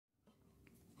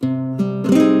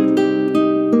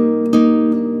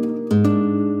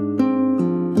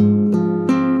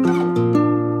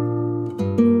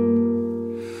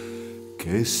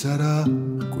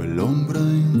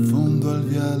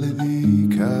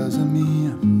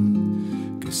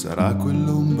sarà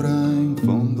quell'ombra in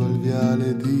fondo al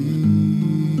viale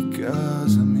di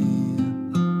casa mia.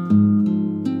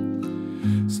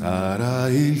 Sarà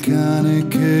il cane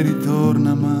che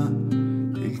ritorna, ma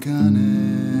il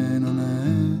cane non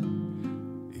è.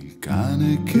 Il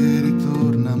cane che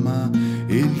ritorna, ma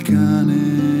il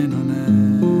cane non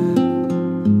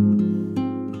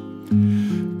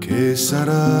è. Che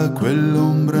sarà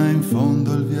quell'ombra in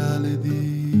fondo al viale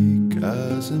di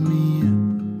casa mia?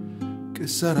 Che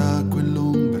sarà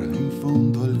quell'ombra in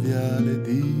fondo al viale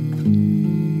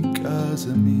di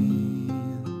casa mia?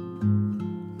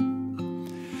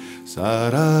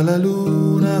 Sarà la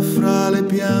luna fra le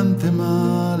piante,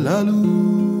 ma la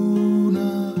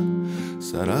luna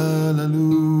sarà la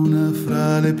luna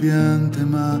fra le piante,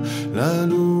 ma la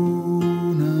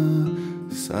luna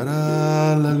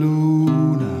sarà la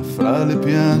luna fra le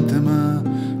piante, ma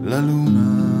la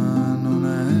luna non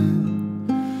è.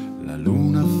 La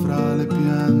luna fra le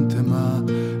piante, ma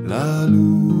la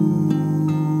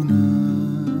luna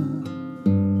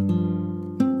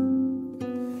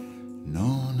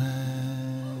non è.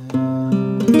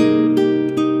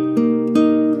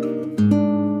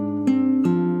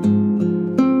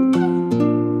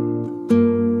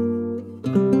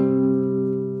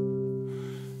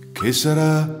 Che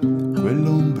sarà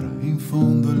quell'ombra in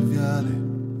fondo al viale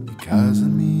di casa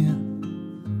mia?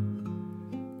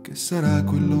 Che sarà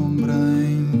quell'ombra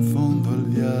in fondo al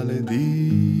viale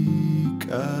di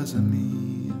casa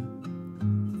mia?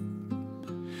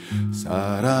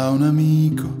 Sarà un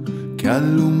amico che ha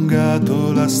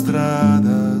allungato la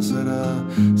strada,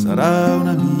 sarà un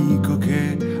amico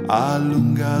che ha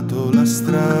allungato la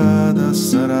strada,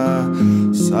 sarà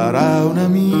un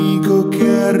amico che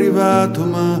è arrivato,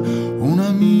 ma un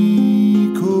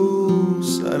amico,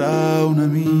 sarà un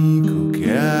amico che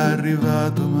è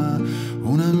arrivato, ma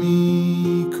un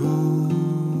amico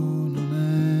non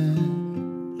è.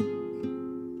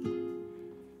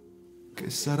 Che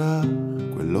sarà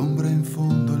quell'ombra in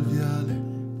fondo al viale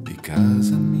di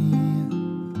casa mia?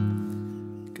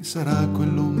 Che sarà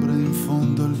quell'ombra in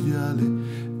fondo al viale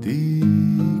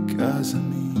di casa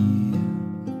mia?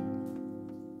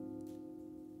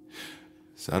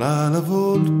 Sarà la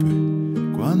volpe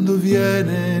quando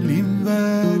viene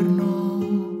l'inverno,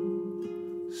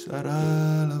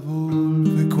 sarà la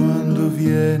volpe quando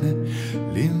viene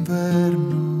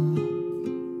l'inverno,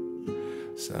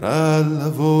 sarà la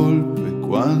volpe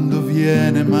quando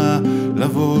viene, ma la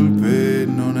volpe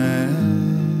non è.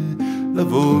 La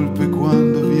volpe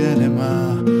quando viene,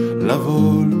 ma la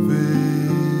volpe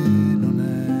non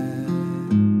è.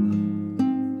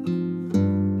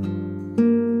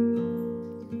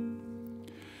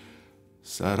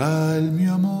 Sarà il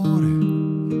mio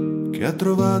amore che ha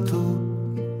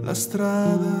trovato la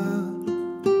strada,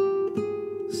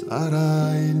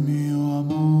 sarà il mio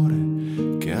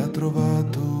amore che ha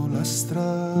trovato la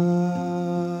strada.